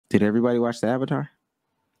Did everybody watch the Avatar?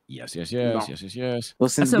 Yes. Well,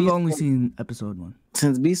 since I've only seen episode 1.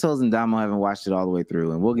 Since B-Souls and Damo haven't watched it all the way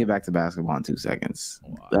through, and we'll get back to basketball in 2 seconds.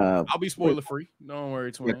 I'll be spoiler free. Don't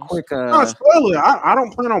worry, Yeah, quick. Spoiler. I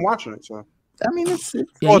don't plan on watching it. So I mean, it's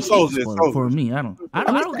for me. I don't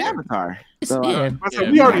care. Avatar. So,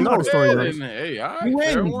 we already know the story.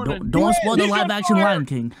 Don't spoil the live action Lion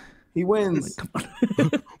King. He wins.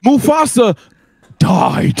 Mufasa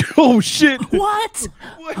died. Oh shit! What?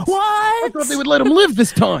 I thought they would let him live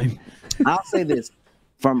this time. I'll say this: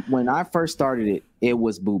 from when I first started it, it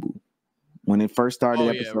was Boo Boo. When it first started,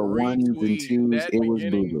 episode 1s and 2s, it was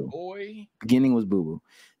Boo Boo. Beginning was Boo Boo.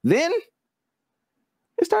 Then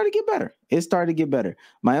it started to get better.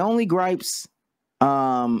 My only gripes,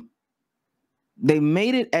 they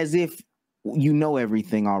made it as if you know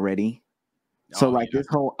everything already. So this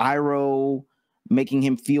whole Iroh making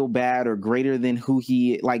him feel bad or greater than who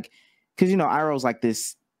he like, because Iroh's like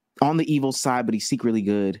this on the evil side, but he's secretly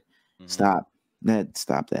good. Stop that.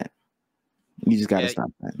 You just gotta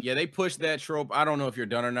stop that. Yeah, they pushed that trope. I don't know if you're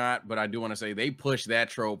done or not, but I do want to say they pushed that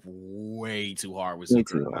trope way too hard with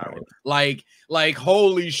Zuko. Like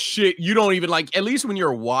holy shit, you don't even like. At least when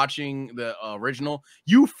you're watching the original,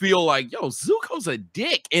 you feel like Zuko's a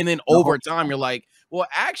dick, and then over time you're like, well,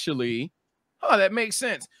 actually. Oh, that makes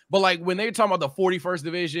sense. But like when they're talking about the 41st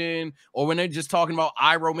Division, or when they're just talking about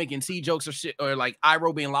Iroh making T jokes or shit, or like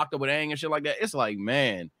Iroh being locked up with Aang and shit like that, it's like,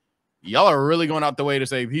 man, y'all are really going out the way to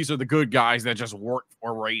say these are the good guys that just worked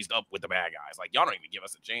or raised up with the bad guys. Like y'all don't even give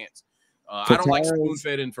us a chance. I don't like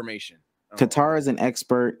spoon-fed information. Katara is an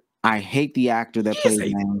expert. I hate the actor that plays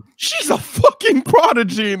Aang. She's a fucking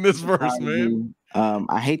prodigy in this verse, man.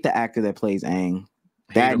 I hate the actor that plays Aang.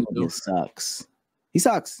 That nigga sucks. He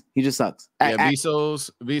sucks. He just sucks. Yeah,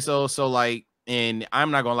 Vsauce. So like, and I'm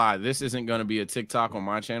not gonna lie, this isn't gonna be a TikTok on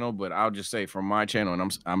my channel, but I'll just say from my channel,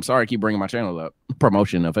 and I'm sorry I keep bringing my channel up,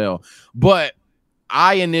 promotion of hell, but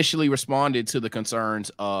I initially responded to the concerns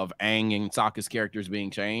of Aang and Sokka's characters being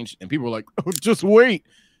changed, and people were like, oh, just wait.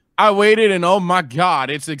 I waited, and oh my god,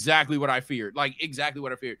 it's exactly what I feared. Like exactly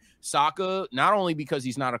what I feared. Sokka, not only because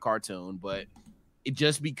he's not a cartoon, but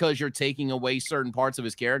just because you're taking away certain parts of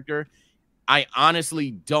his character. I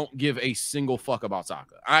honestly don't give a single fuck about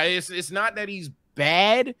Sokka. It's not that he's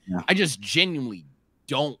bad. Yeah. I just genuinely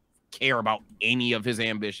don't care about any of his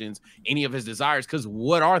ambitions, any of his desires, because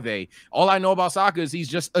what are they? All I know about Sokka is he's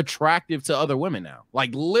just attractive to other women now. Like,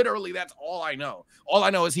 literally, that's all I know. All I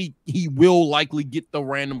know is he will likely get the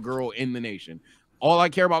random girl in the nation. All I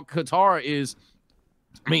care about Katara is,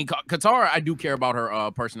 Katara, I do care about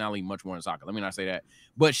her personality much more than Sokka. Let me not say that.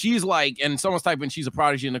 But she's like, and someone's typing, she's a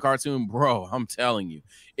prodigy in the cartoon. Bro, I'm telling you,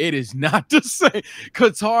 it is not the same.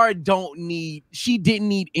 Katara she didn't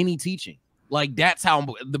need any teaching. Like, that's how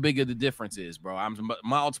the bigger the difference is, bro. I'm a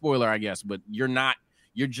mild spoiler, I guess, but you're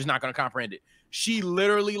just not going to comprehend it. She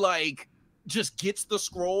literally, like, just gets the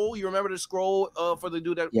scroll. You remember the scroll for the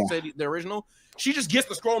dude that said the original? She just gets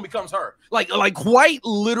the scroll and becomes her. Like quite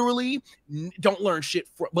literally don't learn shit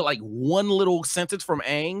but like one little sentence from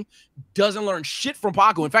Aang doesn't learn shit from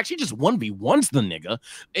Paco. In fact, she just 1v1s the nigga.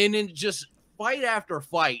 And then just fight after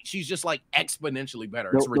fight, she's just like exponentially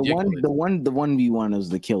better. It's ridiculous. The 1v1 is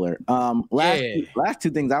the killer. Last two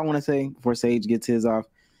things I want to say before Sage gets his off.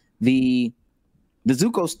 The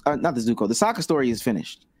Zuko, not the Zuko, the Sokka story is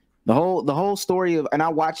finished. The whole story of, and I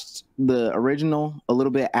watched the original a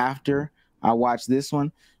little bit after I watched this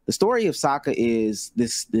one. The story of Sokka is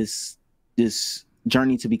this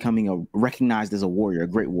journey to becoming recognized as a warrior, a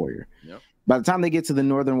great warrior. Yep. By the time they get to the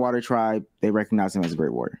Northern Water Tribe, they recognize him as a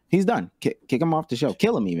great warrior. He's done. Kick him off the show.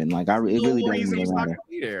 Kill him even. Like it really doesn't even matter.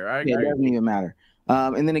 It doesn't even matter.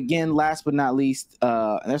 And then again, last but not least,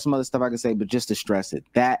 there's some other stuff I can say, but just to stress it,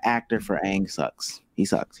 that actor for Aang sucks. He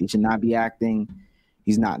sucks. He should not be acting.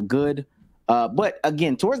 He's not good. But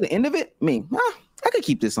again, towards the end of it, I could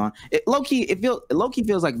keep this on. Low-key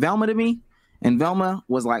feels like Velma to me, and Velma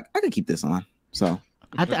was like, I could keep this on. So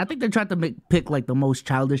I think they tried to pick like the most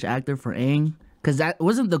childish actor for Aang, because that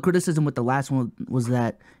wasn't the criticism with the last one, was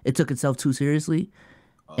that it took itself too seriously,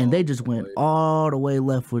 and they just went all the way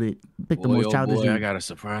left with it. Picked the most childish. Boy, I got a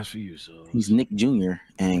surprise for you. So he's Nick Jr.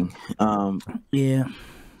 Aang. Yeah.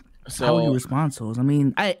 So, how would you respond to those? I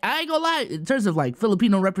mean, I ain't gonna lie, in terms of like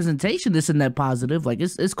Filipino representation, this and that positive, like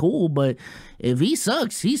it's cool, but if he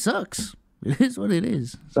sucks, he sucks. It is what it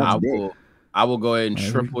is. I will go ahead and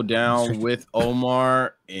triple down with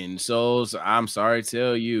Omar. And so I'm sorry to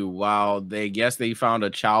tell you, while they found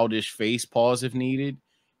a childish face pause if needed,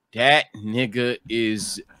 that nigga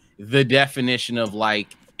is the definition of like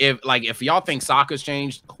if y'all think Sokka's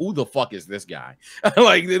changed, who the fuck is this guy?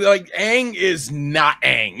 like Aang is not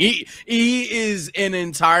Aang. He is an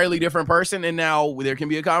entirely different person. And now there can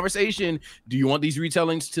be a conversation. Do you want these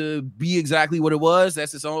retellings to be exactly what it was?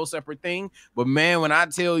 That's its own separate thing. But man, when I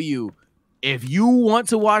tell you, if you want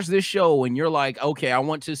to watch this show and you're like, okay, I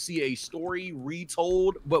want to see a story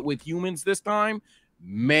retold, but with humans this time,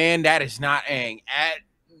 man, that is not Aang.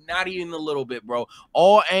 Not even a little bit, bro.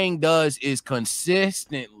 All Aang does is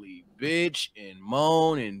consistently bitch and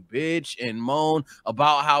moan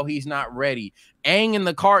about how he's not ready. Aang in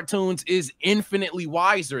the cartoons is infinitely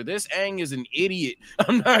wiser. This Aang is an idiot.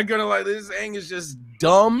 I'm not gonna lie. This Aang is just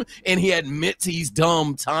dumb, and he admits he's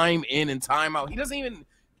dumb time in and time out. He doesn't even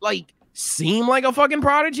like seem like a fucking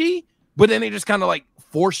prodigy, but then they just kind of like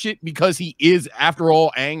force it because he is, after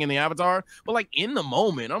all, Aang in the Avatar. But like in the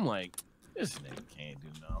moment, I'm like, this nigga can't do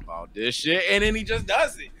nothing about this shit, and then he just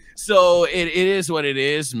does it. So it is what it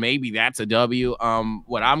is. Maybe that's a W.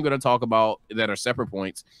 What I'm gonna talk about that are separate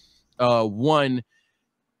points. One,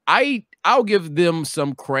 I'll give them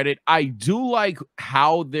some credit. I do like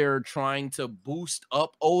how they're trying to boost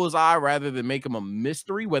up Ozai rather than make him a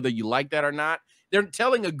mystery, whether you like that or not. They're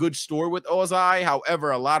telling a good story with Ozai.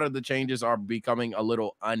 However, a lot of the changes are becoming a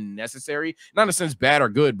little unnecessary. Not in a sense bad or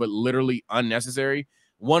good, but literally unnecessary.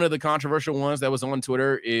 One of the controversial ones that was on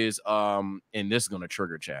Twitter is, and this is going to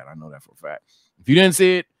trigger chat. I know that for a fact. If you didn't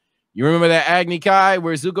see it, you remember that Agni Kai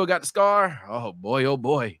where Zuko got the scar? Oh, boy, oh,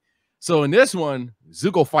 boy. So in this one,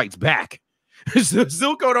 Zuko fights back.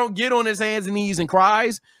 Zuko don't get on his hands and knees and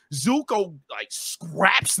cries. Zuko, like,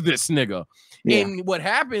 scraps this nigga. Yeah. And what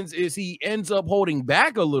happens is he ends up holding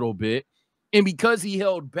back a little bit. And because he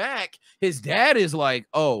held back, his dad is like,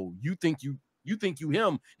 oh, you think you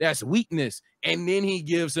him, that's weakness. And then he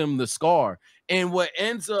gives him the scar. And what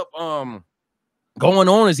ends up going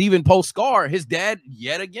on is even post scar, his dad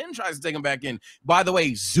yet again tries to take him back in. By the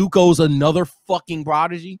way, Zuko's another fucking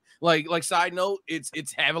prodigy. Like side note,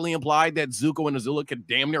 it's heavily implied that Zuko and Azula could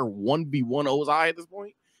damn near 1v1 Ozai at this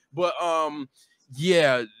point. But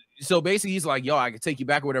yeah. So basically, he's like, yo, I could take you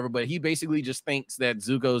back or whatever. But he basically just thinks that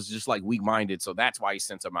Zuko's just like weak-minded. So that's why he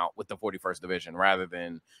sends him out with the 41st Division rather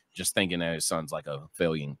than just thinking that his son's like a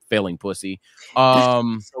failing pussy.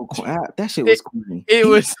 So that shit was corny. It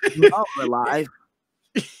was alive.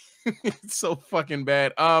 It's so fucking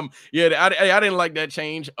bad. Yeah, I didn't like that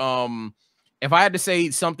change. If I had to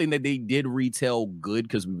say something that they did retell good,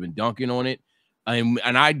 because we've been dunking on it,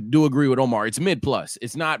 and I do agree with Omar. It's mid plus.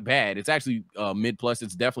 It's not bad. It's actually mid plus.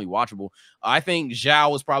 It's definitely watchable. I think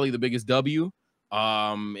Zhao was probably the biggest W.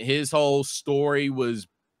 His whole story was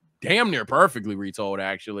damn near perfectly retold,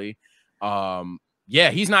 actually.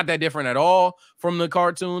 Yeah, he's not that different at all from the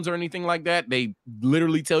cartoons or anything like that. They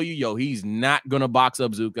literally tell you, yo, he's not gonna box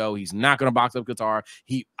up Zuko. He's not gonna box up Katara.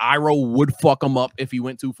 Iroh would fuck him up if he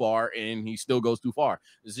went too far, and he still goes too far.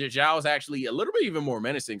 Zhao is actually a little bit even more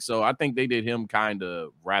menacing, so I think they did him kind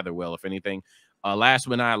of rather well, if anything. Last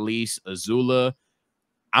but not least, Azula.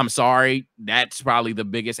 I'm sorry, that's probably the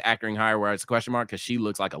biggest acting hire where it's a question mark because she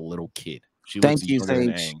looks like a little kid. Thank you,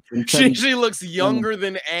 Sage. She looks younger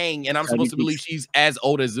than Aang, and I'm supposed to believe she's as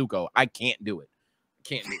old as Zuko. I can't do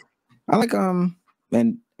it. I like and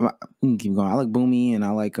we can keep going. I like Boomy, and I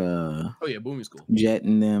like oh yeah, Boomy's cool. Jet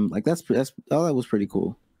and them. Like that's all that was pretty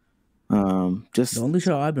cool. Just the only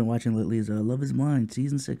show I've been watching lately is Love Is Blind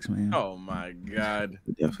season 6, man. Oh my god,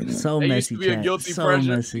 definitely so they messy. Used to be a guilty so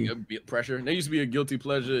pleasure. Messy. Pressure. They used to be a guilty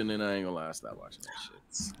pleasure, and then I ain't gonna lie, I stopped watching that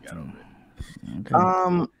shit. Got over it.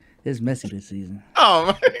 Okay. It's messy this season. Oh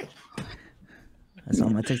my. That's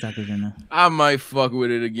all my TikTokers right now. I might fuck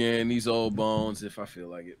with it again. These old bones, if I feel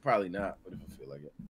like it. Probably not, but if I feel like it.